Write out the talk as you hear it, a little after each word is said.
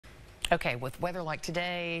Okay, with weather like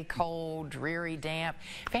today, cold, dreary, damp,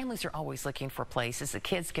 families are always looking for places that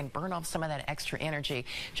kids can burn off some of that extra energy.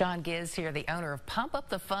 John Giz here, the owner of Pump Up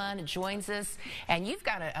the Fun, joins us. And you've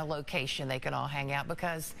got a location they can all hang out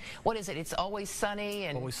because, what is it? It's always sunny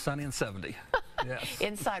and... Always sunny and 70. Yes.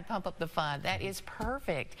 Inside Pump Up the Fun. That is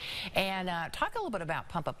perfect. And talk a little bit about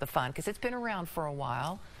Pump Up the Fun because it's been around for a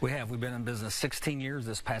while. We have. We've been in business 16 years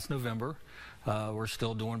this past November. We're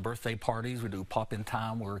still doing birthday parties. We do pop-in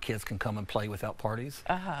time where kids can come and play without parties.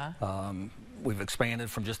 We've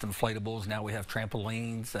expanded from just inflatables. Now we have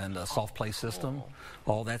trampolines and a soft play system.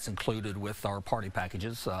 All that's included with our party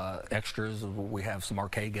packages. Extras, we have some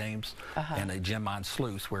arcade games and a gem mine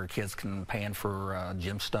sluice where kids can pan for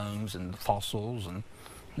gemstones and fossils. And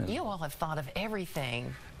you all have thought of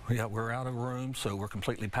everything. Yeah, we're out of room, so we're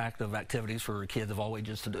completely packed of activities for kids of all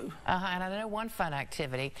ages to do. And I know one fun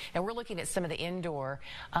activity, and we're looking at some of the indoor,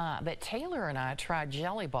 but Taylor and I tried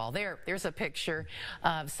Jelly Ball. There's a picture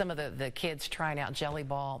of some of the kids trying out Jelly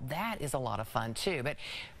Ball. That is a lot of fun, too. But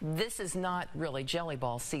this is not really Jelly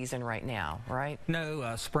Ball season right now, right?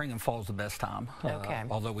 No, spring and fall is the best time. Okay.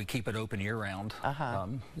 Although we keep it open year-round.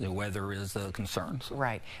 The weather is a concern. So.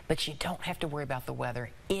 Right, but you don't have to worry about the weather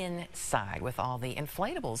inside with all the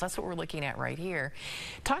inflatables. That's what we're looking at right here.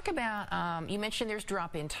 Talk about, you mentioned there's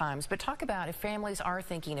drop-in times, but talk about if families are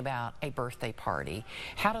thinking about a birthday party,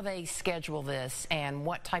 how do they schedule this and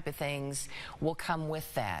what type of things will come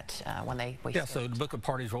with that when they... Yeah, so to book a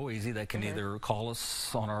party is real easy. They can either call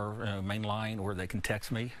us on our main line or they can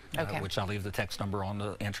text me, which I'll leave the text number on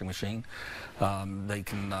the answering machine.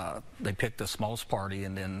 They pick the smallest party,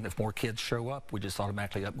 and then if more kids show up, we just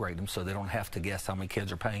automatically upgrade them so they don't have to guess how many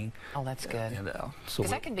kids are paying. Oh, that's good. So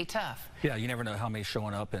that can be tough. Yeah, you never know how many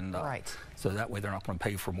showing up, and so that way they're not going to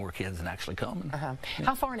pay for more kids and actually come.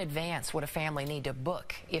 How far in advance would a family need to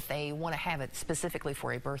book if they want to have it specifically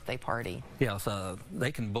for a birthday party? Yeah, so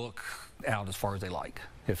they can book out as far as they like.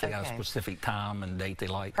 If they got a specific time and date they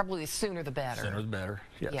like. Probably the sooner the better. Sooner the better,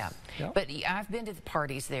 yes. Yeah. Yep. But I've been to the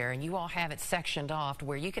parties there, and you all have it sectioned off to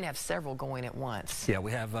where you can have several going at once. Yeah,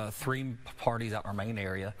 we have 3 parties out in our main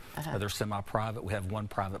area. They're semi-private. We have 1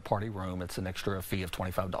 private party room. It's an extra fee of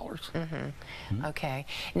 $25. Okay.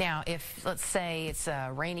 Now, if, let's say, it's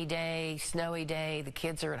a rainy day, snowy day, the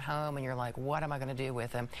kids are at home, and you're like, what am I going to do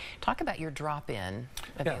with them? Talk about your drop-in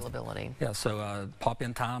availability. Yeah, so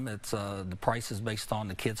pop-in time, it's the price is based on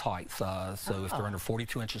the kids' height. So if they're under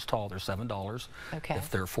 42 inches tall, they're $7. Okay. If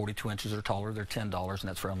they're 42 inches or taller, they're $10, and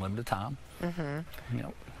that's for unlimited time.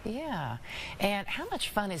 Yeah. And how much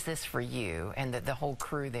fun is this for you and the whole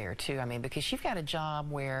crew there, too? I mean, because you've got a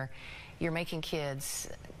job where you're making kids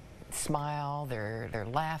smile, they're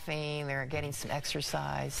laughing, they're getting some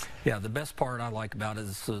exercise. Yeah, the best part I like about it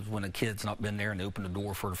is when a kid's not been there and they open the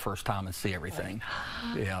door for the first time and see everything.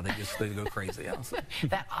 Yeah, they go crazy.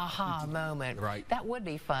 That aha moment. Right. That would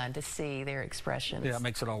be fun to see their expressions. Yeah, it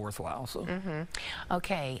makes it all worthwhile. So.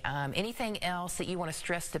 Okay, anything else that you want to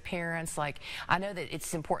stress to parents? Like, I know that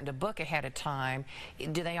it's important to book ahead of time.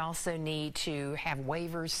 Do they also need to have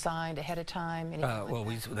waivers signed ahead of time? Well,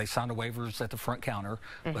 they sign the waivers at the front counter,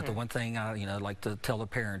 but the one thing I like to tell the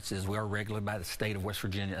parents is we are regulated by the state of West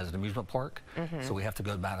Virginia as an amusement park, so we have to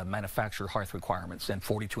go by the manufacturer height requirements, and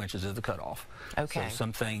 42 inches is the cutoff. Okay. So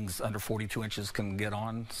some things under 42 inches can get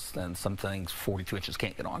on, and some things 42 inches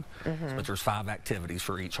can't get on. But there's 5 activities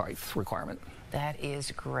for each height requirement. That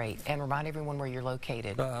is great. And remind everyone where you're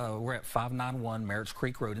located. We're at 591 Merritts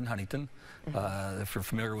Creek Road in Huntington. If you're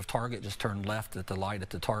familiar with Target, just turn left at the light at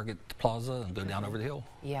the Target Plaza and go down over the hill.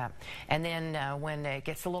 Yeah. And then when it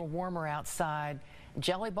gets a little warmer outside,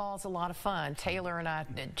 Jelly Ball's a lot of fun. Taylor and I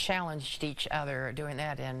challenged each other doing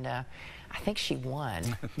that, and I think she won.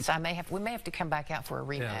 So we may have to come back out for a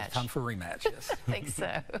rematch. Yeah, time for a rematch, yes. I think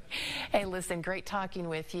so. Hey, listen, great talking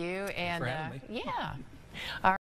with you. And Thanks for having me. yeah.